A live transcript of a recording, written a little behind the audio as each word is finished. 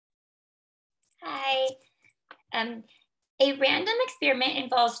A random experiment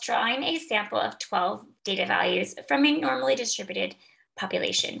involves drawing a sample of 12 data values from a normally distributed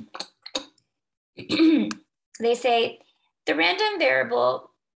population. They say the random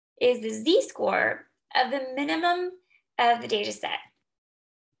variable is the z-score of the minimum of the data set.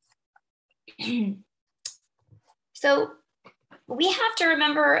 So we have to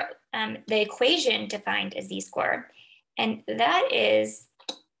remember the equation to find a z-score, and that is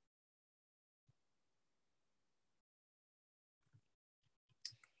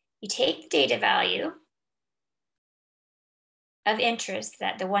you take the data value of interest,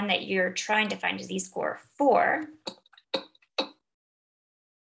 that the one that you're trying to find a z-score for,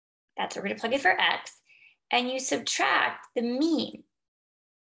 that's what we're gonna plug in for x, and you subtract the mean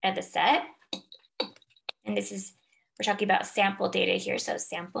of the set, and this is, we're talking about sample data here, so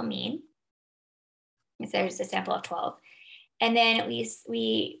sample mean, there's a sample of 12, and then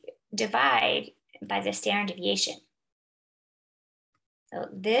we divide by the standard deviation. So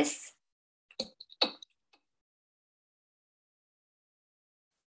this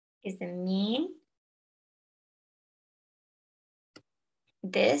is the mean.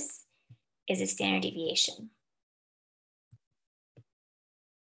 This is a standard deviation.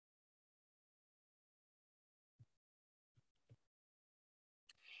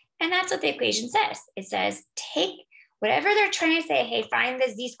 And that's what the equation says. It says, take whatever they're trying to say, hey, find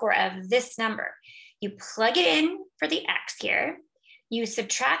the z-score of this number. You plug it in for the x here. You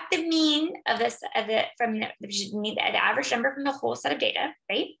subtract the mean of this from the average number from the whole set of data,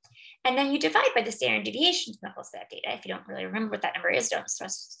 right? And then you divide by the standard deviation from the whole set of data. If you don't really remember what that number is, don't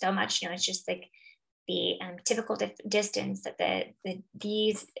stress so much. You know, it's just like the typical distance that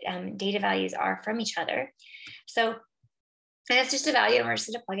these data values are from each other. So, and it's just a value, and we're just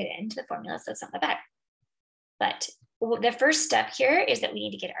going to plug it into the formula, so it's not that bad. But the first step here is that we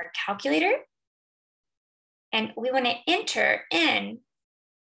need to get our calculator, and we want to enter in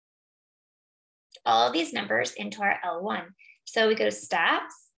all of these numbers into our L1. So we go to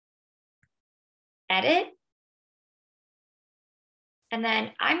Stats, Edit, and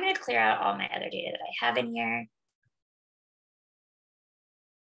then I'm going to clear out all my other data that I have in here.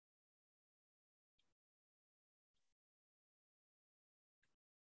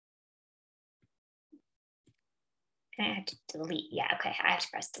 And I have to delete. Yeah, okay, I have to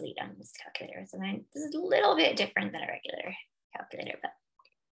press delete on this calculator. So then this is a little bit different than a regular calculator, but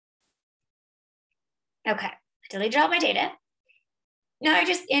okay, I deleted all my data. Now I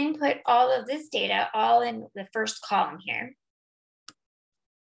just input all of this data all in the first column here.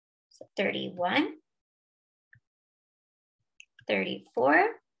 So 31, 34,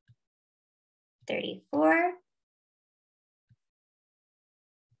 34,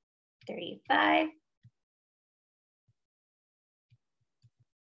 35.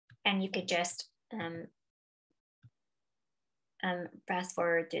 And you could just fast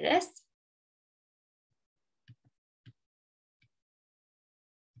forward through this.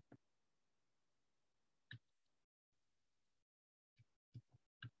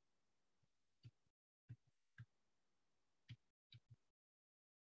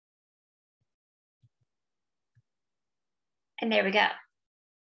 And there we go.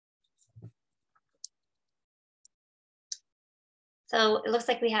 So it looks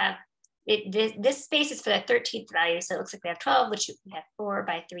like we have, this space is for the 13th value. So it looks like we have 12, which we have 4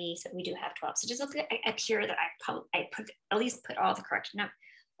 by 3. So we do have 12. So just look at here that I at least put all the correct number,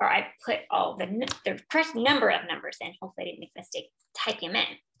 or I put all the correct number of numbers in. Hopefully I didn't make a mistake typing them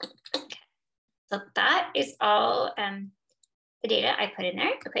in. Okay. So that is all the data I put in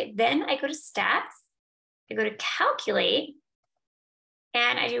there. Okay, then I go to Stats, I go to Calculate,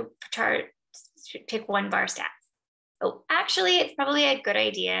 and I do pick one bar stats. Oh, actually, it's probably a good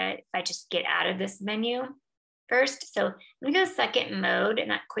idea if I just get out of this menu first. So I'm gonna go second mode,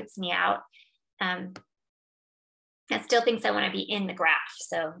 and that quits me out. It still thinks I wanna be in the graph,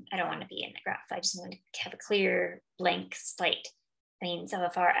 so I don't wanna be in the graph. I just want to have a clear blank slate. I mean, so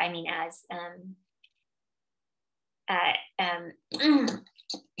far, I mean, as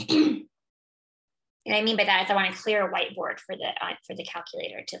and I mean by that is I want a clear whiteboard for the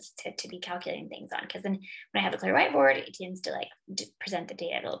calculator to be calculating things on, because then when I have a clear whiteboard, it tends to like present the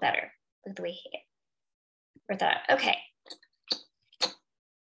data a little better with the way we thought. Okay.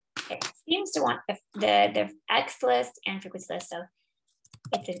 It seems to want the X list and frequency list, so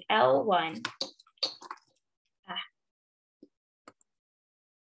it's an L1.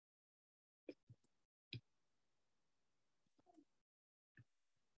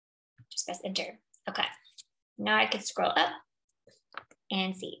 Just press enter. Okay, now I can scroll up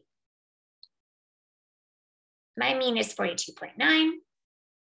and see. My mean is 42.9.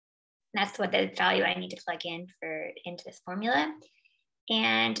 That's what the value I need to plug in into this formula.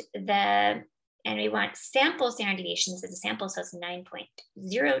 And we want sample standard deviations as a sample, so it's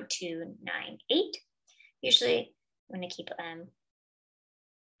 9.0298. Usually I'm going to keep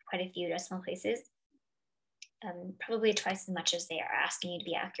quite a few decimal places, probably twice as much as they are asking you to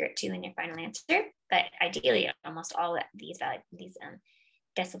be accurate to in your final answer. But ideally, almost all of these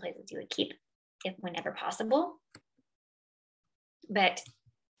decimal places you would keep whenever possible. But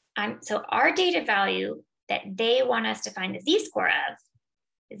so our data value that they want us to find the z-score of,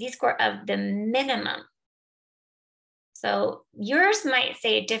 the z-score of the minimum. So yours might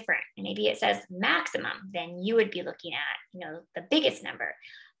say different, and maybe it says maximum, then you would be looking at, the biggest number.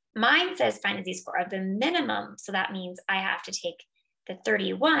 Mine says find the z-score of the minimum, so that means I have to take the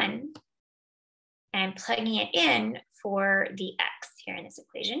 31 and plugging it in for the x here in this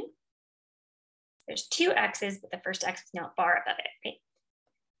equation. There's two x's, but the first x is no bar above it, right?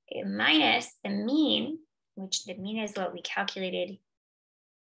 Okay, minus the mean, which the mean is what we calculated,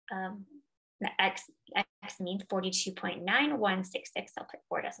 the x mean 42.9166. I'll put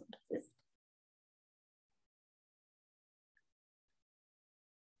 4 decimal places.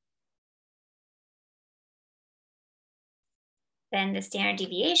 Then the standard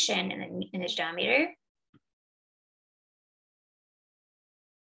deviation in the denominator.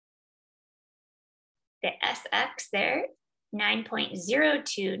 The SX there,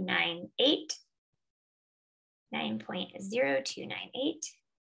 9.0298. 9.0298.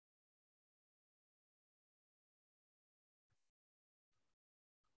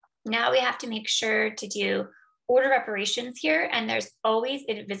 Now we have to make sure to do order of operations here, and there's always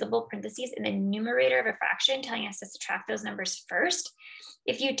invisible parentheses in the numerator of a fraction telling us to subtract those numbers first.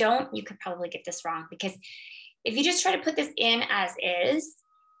 If you don't, you could probably get this wrong, because if you just try to put this in as is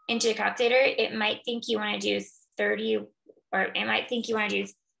into your calculator, it might think you want to do 30, or it might think you want to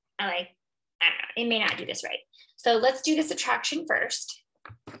do, I don't know, it may not do this right. So let's do the subtraction first.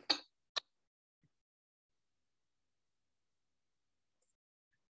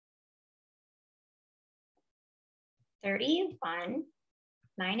 31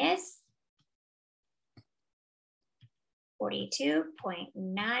 minus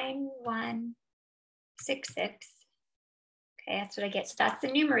 42.9166. Okay, that's what I get. So that's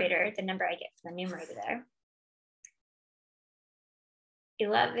the numerator, the number I get from the numerator there.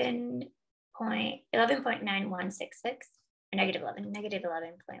 11.9166, or negative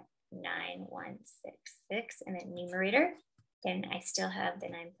 11.9166 in the numerator. Then I still have the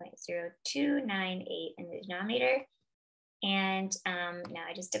 9.0298 in the denominator. And now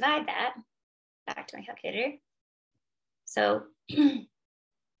I just divide that back to my calculator. So you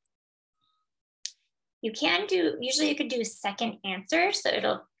can do, usually you could do a second answer. So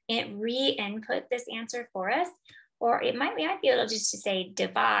it'll re-input this answer for us, or it might be able just to say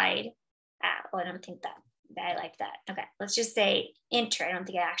divide. Oh, I don't think that I like that. Okay, let's just say enter. I don't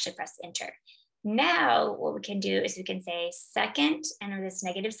think I actually pressed enter. Now what we can do is we can say second, and where this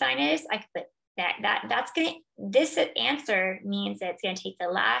negative sign is, I could put this answer means that it's going to take the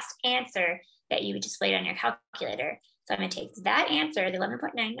last answer that you displayed on your calculator. So I'm going to take that answer, the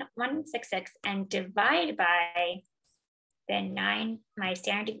 11.9166, and divide by the my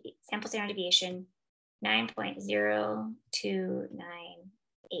sample standard deviation,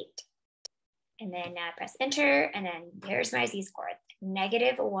 9.0298. And then press enter, and then here's my z-score,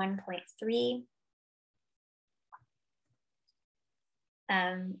 negative 1.3,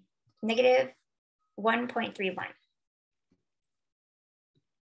 negative 1.31.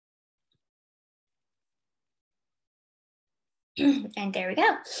 And there we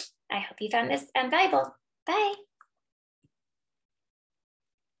go. I hope you found this valuable. Bye.